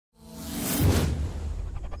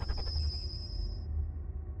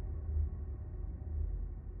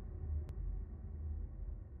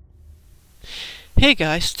Hey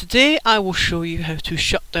guys, today I will show you how to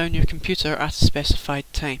shut down your computer at a specified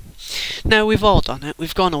time. Now we've all done it,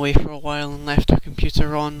 we've gone away for a while and left our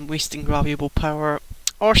computer on, wasting valuable power,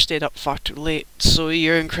 or stayed up far too late, so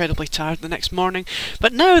you're incredibly tired the next morning.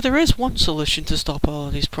 But now there is one solution to stop all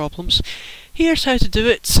of these problems. Here's how to do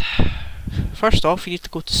it. First off, you need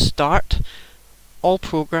to go to Start, All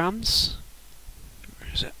Programs,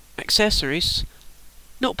 where is it? Accessories,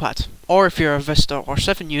 Notepad. Or if you're a Vista or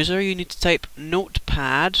 7 user, you need to type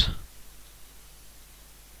Notepad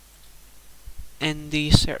in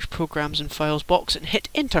the Search Programs and Files box and hit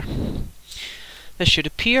Enter. This should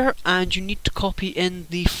appear, and you need to copy in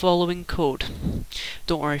the following code.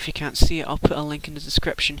 Don't worry if you can't see it, I'll put a link in the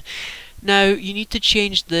description. Now, you need to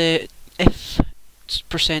change the if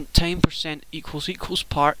 %time % ==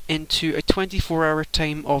 part into a 24-hour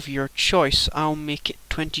time of your choice. I'll make it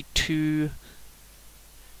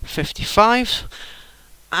 22:55,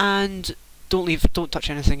 and don't touch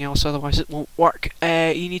anything else, otherwise it won't work.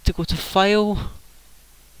 You need to go to File,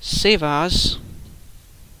 Save As.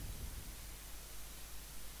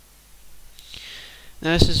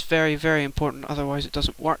 Now this is very, very important, otherwise it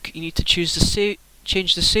doesn't work. You need to choose the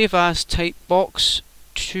change the Save As type box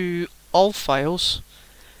to All Files,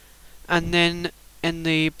 and then in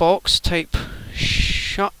the box type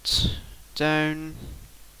shutdown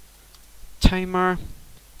timer.bat.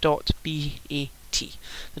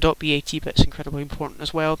 The .bat bit's incredibly important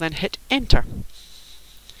as well. Then hit Enter.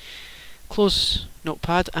 Close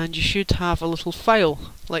Notepad and you should have a little file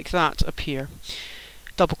like that appear.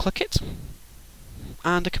 Double click it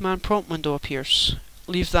and a command prompt window appears.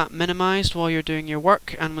 Leave that minimized while you're doing your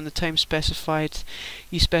work, and when the time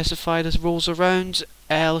you specified as rolls around,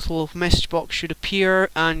 a little message box should appear,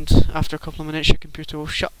 and after a couple of minutes your computer will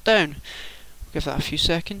shut down. Give that a few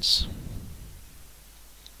seconds.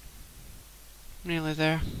 Nearly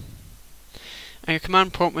there. And your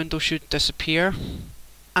command prompt window should disappear,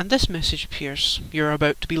 and this message appears: you're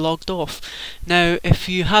about to be logged off. Now, if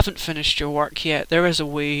you haven't finished your work yet, there is a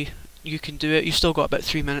way you can do it. You've still got about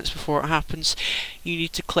 3 minutes before it happens. You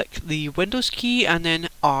need to click the Windows key and then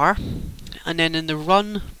R, and then in the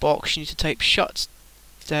Run box you need to type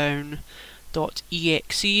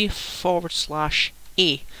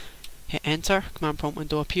shutdown.exe/A. Hit Enter, command prompt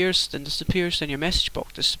window appears, then disappears, then your message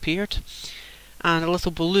box disappeared, and a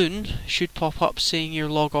little balloon should pop up saying your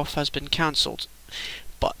log off has been cancelled.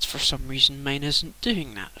 But for some reason mine isn't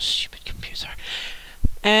doing that, stupid computer.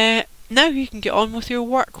 Now you can get on with your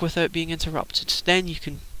work without being interrupted. Then you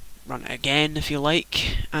can run it again if you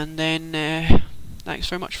like, and then thanks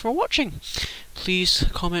very much for watching. Please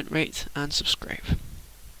comment, rate and subscribe.